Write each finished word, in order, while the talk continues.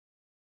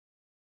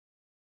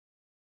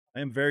I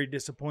am very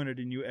disappointed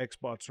in you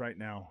Xbots right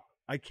now.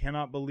 I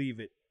cannot believe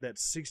it that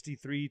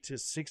 63 to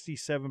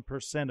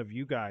 67% of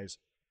you guys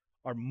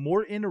are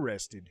more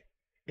interested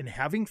in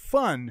having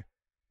fun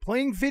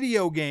playing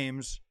video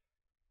games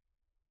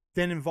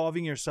than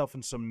involving yourself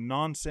in some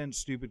nonsense,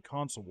 stupid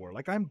console war.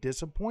 Like, I'm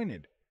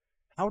disappointed.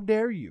 How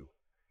dare you?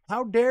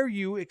 How dare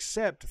you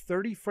accept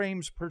 30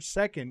 frames per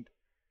second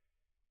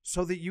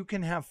so that you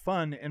can have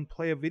fun and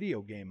play a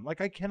video game? Like,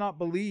 I cannot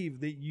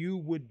believe that you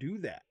would do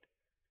that.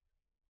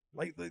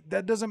 Like,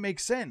 that doesn't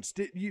make sense.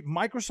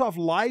 Microsoft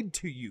lied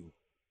to you.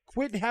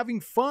 Quit having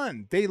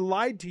fun. They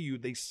lied to you.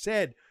 They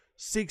said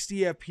 60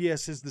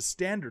 FPS is the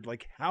standard.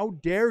 Like, how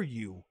dare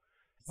you?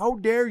 How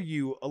dare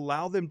you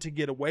allow them to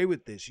get away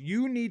with this?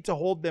 You need to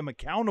hold them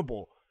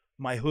accountable,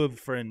 my hooved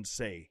friends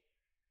say.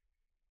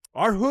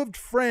 Our hooved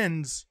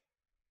friends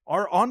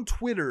are on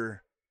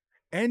Twitter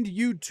and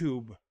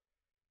YouTube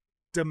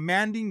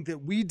demanding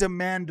that we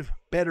demand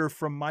better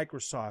from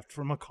Microsoft,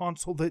 from a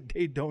console that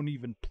they don't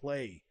even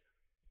play.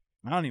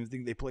 I don't even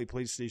think they play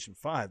PlayStation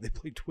 5. They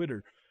play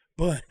Twitter.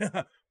 But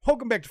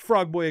welcome back to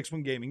Frogboy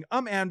X1 Gaming.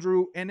 I'm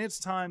Andrew, and it's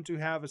time to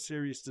have a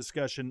serious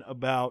discussion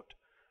about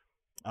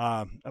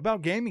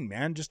gaming,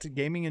 man. Just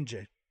gaming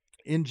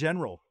in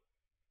general.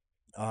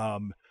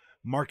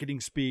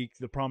 Marketing speak,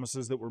 the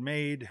promises that were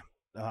made,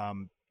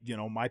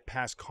 my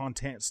past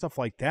content, stuff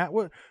like that.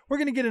 We're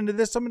going to get into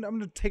this. I'm going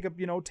to take up,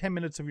 10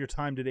 minutes of your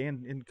time today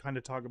and kind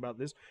of talk about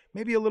this.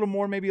 Maybe a little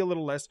more, maybe a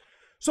little less.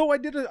 So I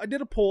did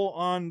a poll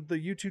on the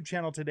YouTube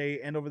channel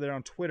today and over there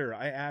on Twitter.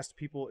 I asked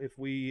people if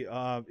we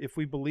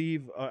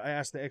believe, I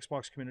asked the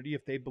Xbox community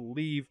if they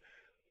believe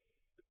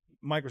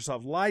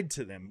Microsoft lied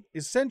to them.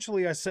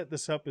 Essentially, I set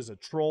this up as a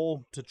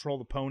troll to troll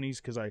the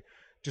ponies because I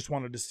just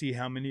wanted to see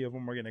how many of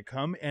them were going to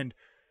come. And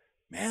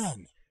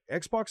man,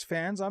 Xbox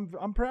fans,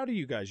 I'm proud of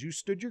you guys. You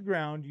stood your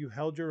ground, you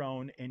held your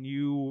own, and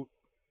you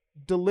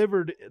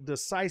delivered a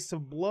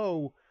decisive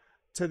blow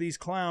to these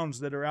clowns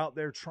that are out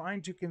there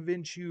trying to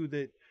convince you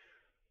that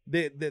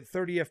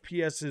 30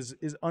 FPS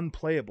is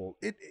unplayable.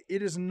 It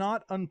is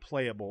not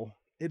unplayable.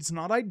 It's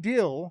not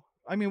ideal.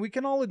 I mean, we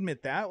can all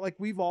admit that. Like,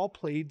 we've all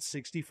played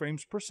 60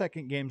 frames per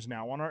second games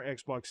now on our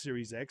Xbox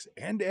Series X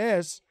and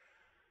S.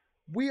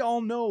 We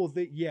all know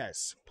that,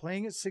 yes,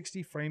 playing at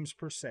 60 frames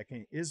per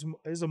second is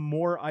a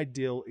more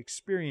ideal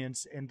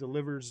experience and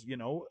delivers,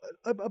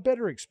 a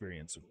better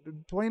experience.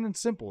 Plain and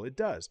simple, it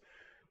does.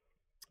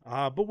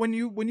 But when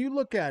you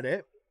look at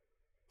it,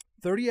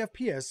 30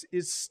 FPS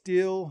is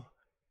still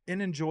an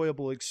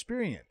enjoyable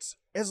experience.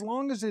 As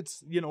long as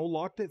it's,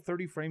 locked at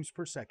 30 frames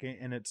per second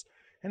and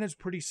it's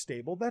pretty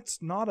stable,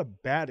 that's not a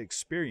bad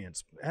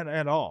experience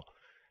at all.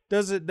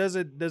 I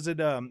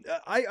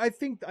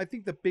think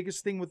the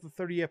biggest thing with the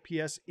 30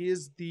 FPS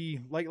is the,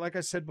 like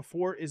I said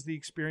before, is the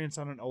experience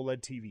on an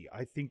OLED TV.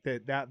 I think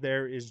that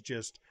there is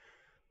just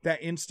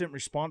that instant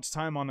response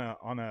time on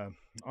an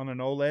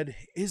OLED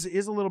is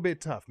a little bit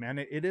tough, man.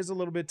 It is a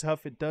little bit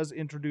tough. It does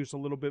introduce a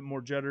little bit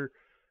more jitter.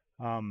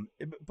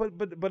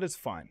 But it's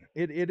fine.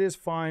 It is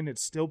fine.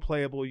 It's still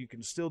playable. You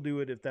can still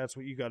do it if that's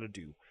what you got to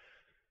do.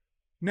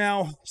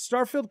 Now,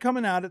 Starfield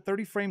coming out at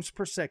 30 frames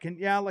per second.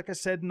 Yeah, like I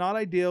said, not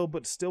ideal,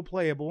 but still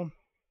playable.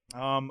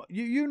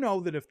 You know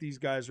that if these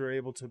guys are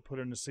able to put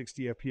in a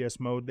 60 FPS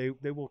mode,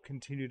 they will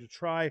continue to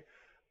try.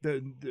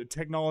 The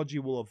technology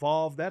will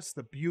evolve. That's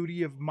the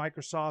beauty of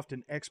Microsoft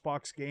and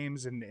Xbox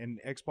games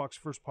and Xbox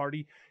first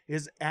party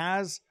is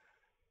as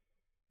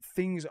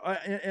things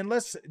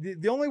unless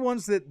the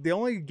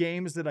only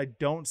games that I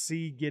don't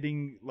see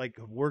getting like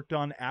worked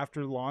on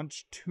after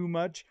launch too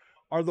much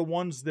are the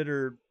ones that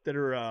are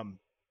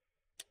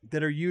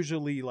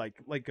usually like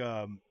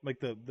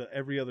the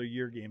every other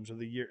year games or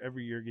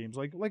every year games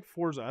like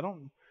Forza.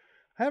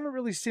 I haven't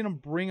really seen them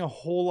bring a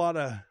whole lot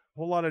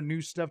of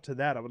new stuff to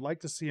that. I would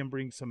like to see them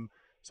bring some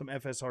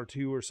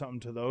FSR2 or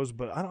something to those,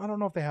 but I don't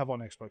know if they have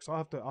on Xbox.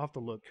 I'll have to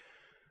look.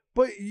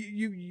 But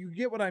you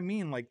get what I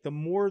mean. Like, the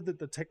more that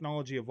the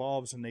technology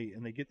evolves and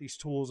they get these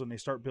tools and they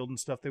start building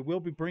stuff, they will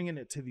be bringing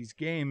it to these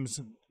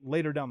games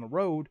later down the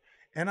road.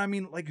 And I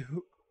mean,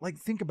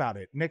 think about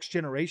it. Next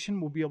generation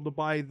will be able to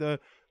buy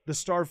the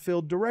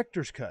Starfield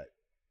Director's Cut,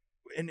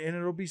 and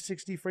it'll be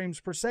 60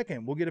 frames per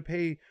second. We'll get to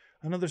pay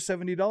another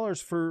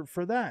 $70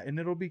 for that, and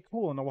it'll be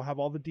cool. And we'll have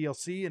all the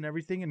DLC and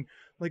everything, and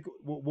like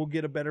we'll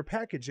get a better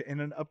package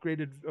and an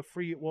upgraded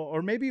free. Well,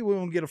 or maybe we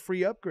won't get a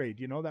free upgrade.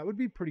 That would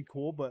be pretty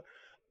cool, but.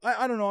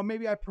 I don't know.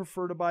 Maybe I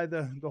prefer to buy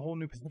the whole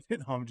new. No,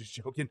 I'm just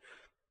joking.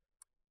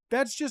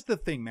 That's just the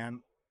thing,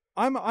 man.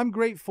 I'm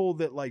grateful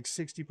that like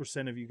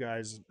 60% of you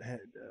guys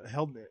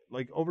held,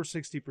 like over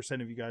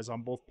 60% of you guys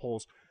on both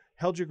polls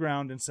held your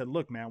ground and said,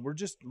 look, man, we're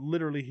just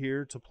literally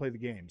here to play the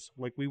games.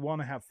 Like, we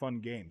want to have fun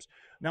games.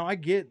 Now, I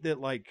get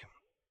that, like,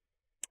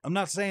 I'm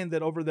not saying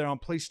that over there on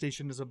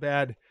PlayStation is a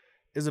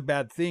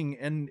bad thing.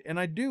 And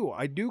I do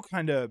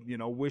kind of,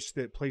 wish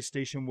that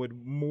PlayStation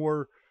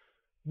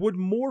would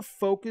more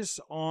focus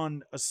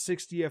on a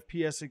 60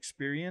 FPS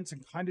experience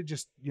and kind of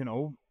just,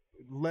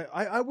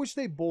 I wish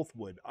they both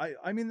would.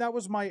 I mean, that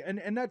was my,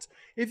 and that's,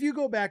 if you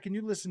go back and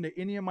you listen to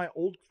any of my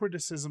old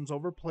criticisms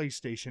over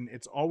PlayStation,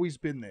 it's always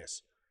been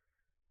this.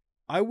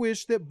 I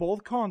wish that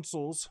both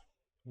consoles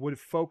would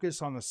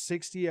focus on the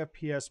 60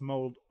 FPS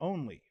mode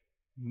only.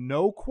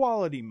 No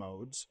quality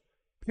modes.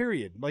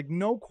 Period. Like,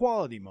 no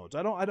quality modes.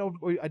 I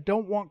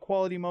don't want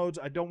quality modes.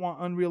 I don't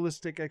want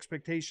unrealistic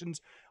expectations.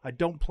 I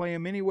don't play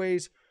them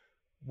anyways.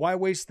 Why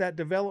waste that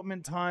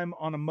development time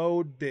on a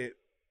mode that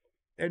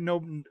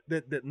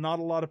not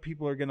a lot of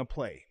people are going to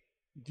play?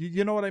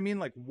 You know what I mean?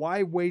 Like,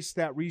 why waste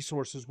that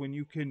resources when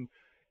you can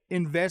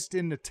invest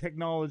in the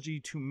technology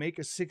to make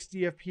a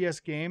 60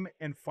 FPS game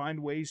and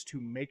find ways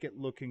to make it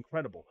look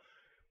incredible?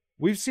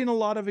 We've seen a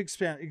lot of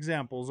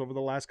examples over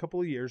the last couple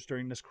of years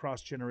during this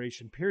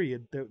cross-generation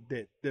period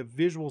that the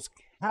visuals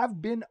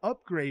have been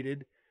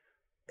upgraded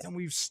and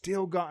we've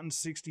still gotten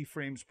 60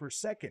 frames per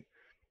second.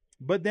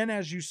 But then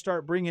as you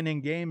start bringing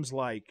in games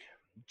like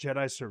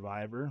Jedi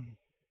Survivor,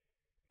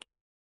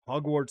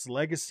 Hogwarts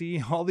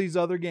Legacy, all these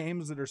other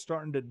games that are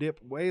starting to dip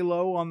way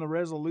low on the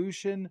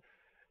resolution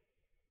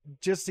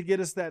just to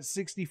get us that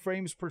 60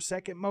 frames per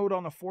second mode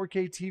on a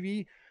 4K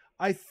TV,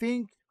 I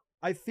think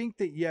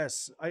that,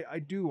 yes, I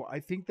do. I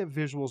think that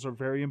visuals are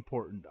very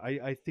important.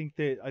 I think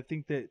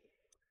that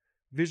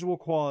visual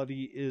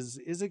quality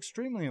is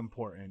extremely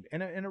important,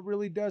 and it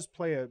really does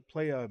play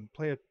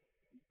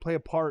a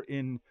part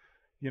in,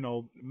 you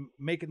know,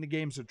 making the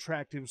games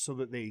attractive so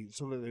that they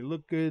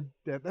look good.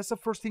 That's the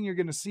first thing you're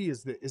going to see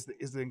is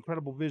the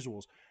incredible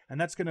visuals, and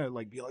that's going to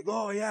be like,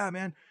 oh yeah,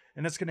 man,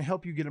 and that's going to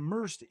help you get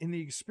immersed in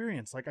the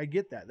experience. Like, I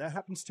get that. That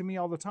happens to me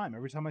all the time.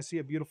 Every time I see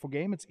a beautiful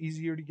game, it's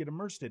easier to get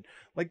immersed in.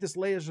 Like this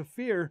Layers of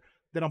Fear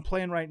that I'm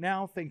playing right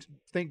now. Thank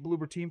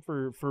Bloober Team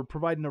for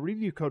providing a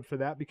review code for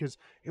that, because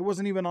it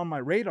wasn't even on my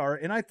radar,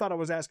 and I thought I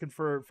was asking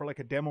for like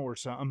a demo or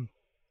something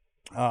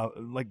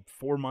like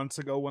 4 months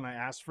ago when I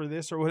asked for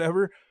this or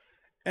whatever.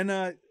 And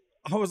I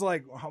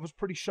was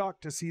pretty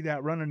shocked to see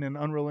that running in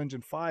Unreal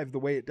Engine 5 the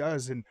way it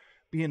does, and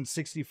being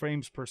 60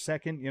 frames per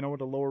second, you know,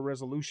 at a lower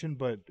resolution,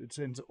 but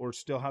or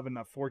still having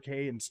that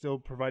 4K and still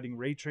providing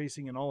ray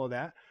tracing and all of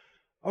that.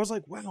 I was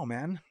like, wow,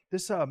 man,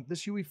 this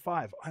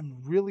UE5, I'm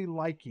really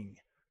liking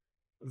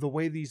the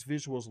way these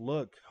visuals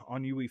look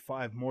on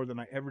UE5 more than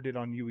I ever did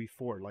on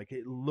UE4. Like,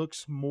 it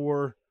looks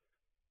more,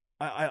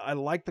 I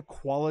like the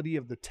quality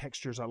of the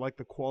textures. I like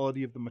the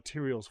quality of the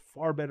materials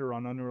far better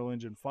on Unreal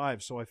Engine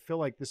 5. So I feel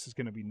like this is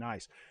going to be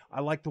nice.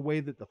 I like the way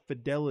that the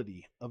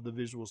fidelity of the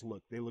visuals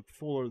look. They look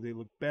fuller. They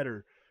look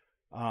better.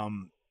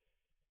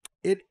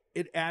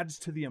 It adds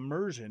to the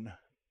immersion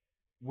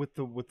with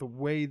the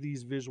way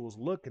these visuals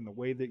look, and the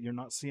way that you're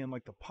not seeing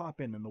like the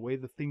pop in and the way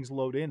the things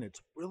load in.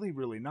 It's really,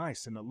 really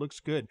nice, and it looks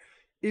good.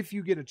 If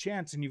you get a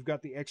chance and you've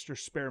got the extra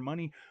spare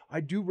money,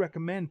 I do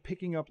recommend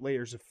picking up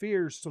Layers of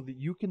Fear so that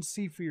you can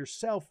see for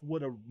yourself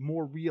what a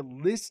more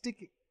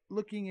realistic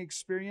looking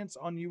experience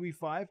on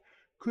UE5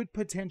 could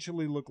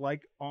potentially look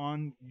like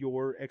on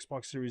your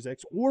Xbox Series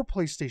X or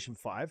PlayStation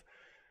 5.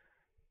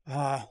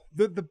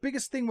 The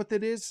biggest thing with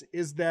it is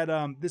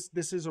that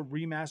this is a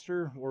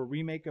remaster or a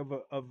remake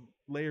of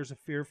Layers of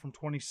Fear from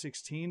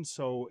 2016,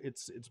 so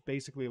it's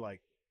basically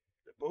like,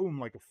 boom,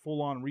 like a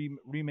full-on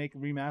remake,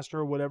 remaster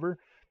or whatever.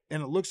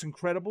 And it looks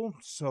incredible.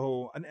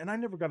 So, and I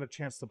never got a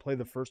chance to play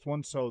the first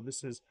one, so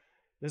this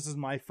is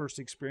my first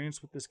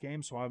experience with this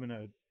game. So I'm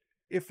gonna,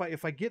 if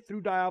I get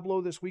through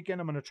Diablo this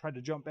weekend, I'm gonna try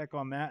to jump back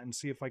on that and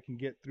see if I can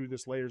get through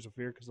this Layers of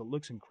Fear, because it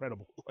looks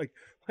incredible. Like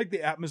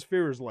the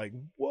atmosphere is like,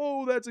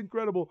 whoa, that's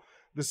incredible.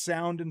 The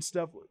sound and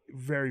stuff,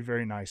 very,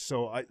 very nice.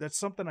 So that's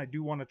something I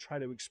do want to try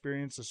to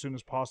experience as soon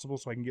as possible,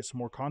 so I can get some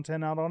more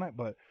content out on it.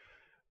 But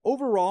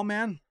overall,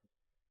 man,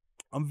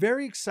 I'm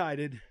very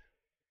excited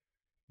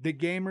that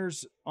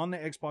gamers on the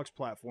Xbox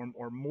platform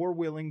are more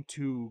willing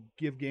to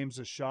give games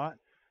a shot.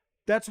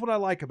 That's what I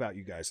like about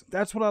you guys.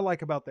 That's what I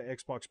like about the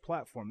Xbox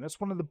platform. That's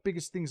one of the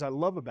biggest things I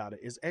love about it,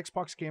 is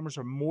Xbox gamers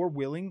are more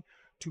willing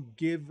to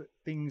give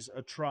things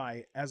a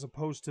try, as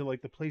opposed to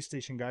like the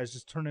PlayStation guys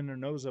just turning their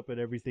nose up at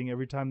everything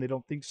every time they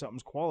don't think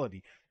something's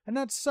quality. And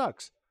that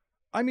sucks.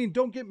 I mean,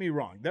 don't get me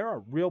wrong. There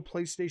are real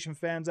PlayStation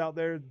fans out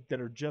there that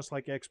are just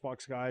like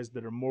Xbox guys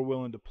that are more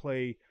willing to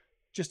play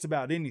just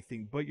about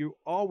anything, but you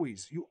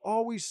always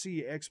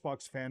see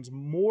Xbox fans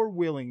more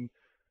willing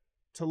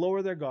to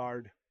lower their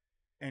guard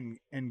and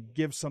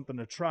give something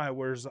a try,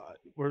 whereas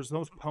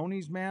those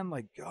ponies, man,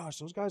 like, gosh,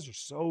 those guys are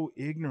so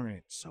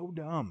ignorant, so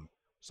dumb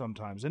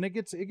sometimes, and it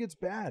gets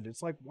bad.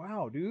 It's like,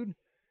 wow, dude,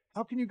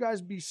 how can you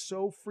guys be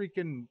so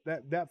freaking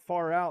that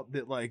far out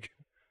that like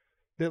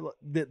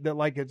that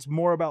like it's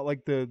more about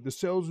like the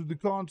sales of the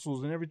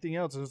consoles and everything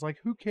else? And it's like,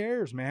 who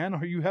cares, man?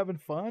 Are you having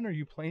fun? Are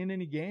you playing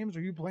any games?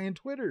 Are you playing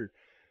Twitter?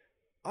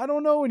 I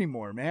don't know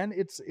anymore, man.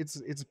 It's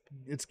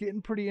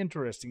getting pretty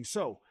interesting.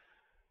 So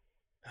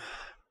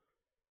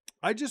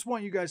I just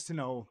want you guys to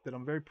know that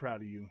I'm very proud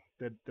of you,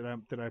 that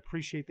I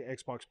appreciate the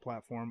Xbox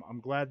platform.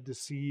 I'm glad to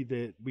see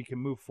that we can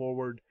move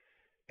forward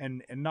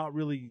and not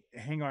really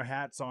hang our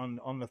hats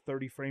on the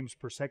 30 frames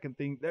per second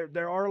thing.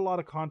 There are a lot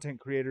of content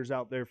creators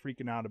out there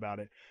freaking out about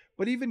it.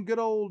 But even good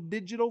old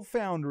Digital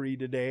Foundry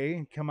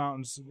today come out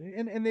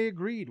and they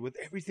agreed with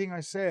everything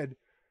I said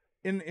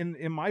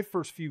in my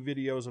first few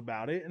videos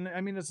about it. And I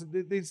mean,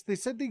 they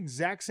said the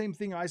exact same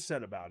thing I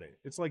said about it.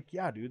 It's like,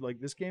 yeah, dude, like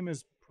this game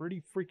is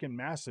pretty freaking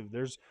massive.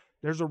 There's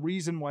a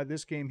reason why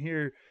this game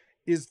here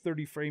is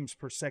 30 frames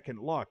per second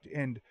locked.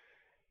 And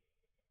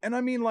I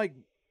mean, like,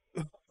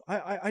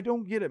 I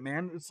don't get it,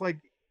 man. It's like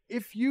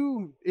if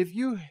you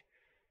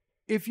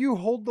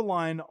hold the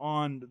line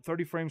on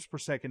 30 frames per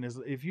second,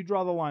 if you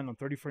draw the line on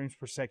 30 frames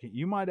per second,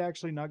 you might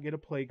actually not get to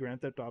play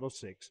Grand Theft Auto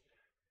 6.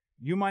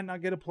 You might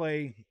not get to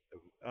play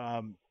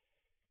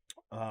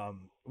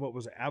what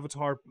was it,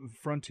 Avatar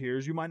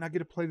Frontiers. You might not get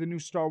to play the new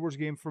Star Wars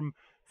game from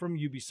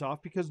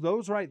Ubisoft, because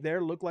those right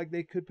there look like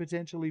they could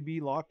potentially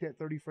be locked at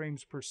 30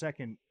 frames per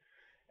second.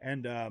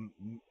 And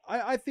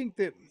I think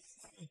that,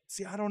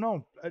 see, I don't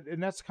know,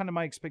 and that's kind of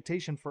my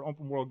expectation for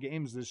open world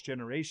games this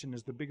generation,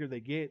 is the bigger they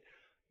get,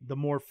 the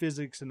more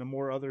physics and the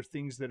more other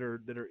things that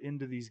are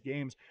into these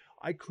games.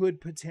 I could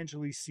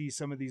potentially see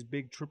some of these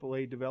big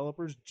AAA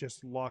developers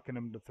just locking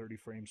them to 30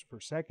 frames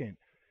per second.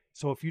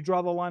 So if you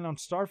draw the line on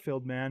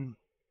Starfield, man,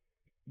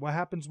 what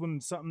happens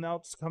when something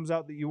else comes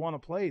out that you want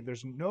to play?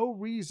 There's no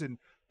reason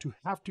to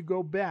have to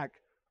go back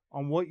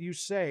on what you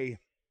say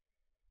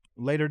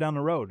later down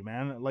the road,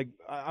 man. Like,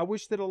 I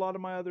wish that a lot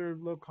of my other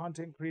little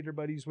content creator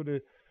buddies would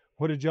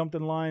have jumped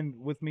in line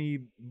with me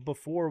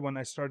before, when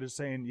I started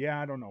saying, yeah,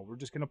 I don't know, we're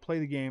just going to play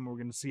the game, we're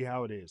going to see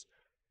how it is.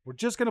 We're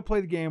just going to play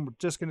the game, we're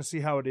just going to see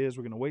how it is.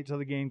 We're going to wait till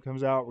the game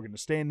comes out. We're going to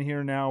stay in the here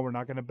and now. We're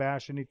not going to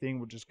bash anything.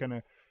 We're just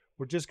going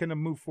to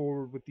move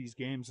forward with these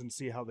games and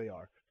see how they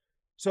are.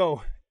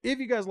 So, if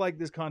you guys like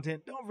this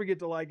content, don't forget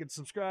to like and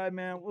subscribe,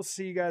 man. We'll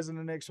see you guys in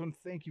the next one.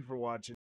 Thank you for watching.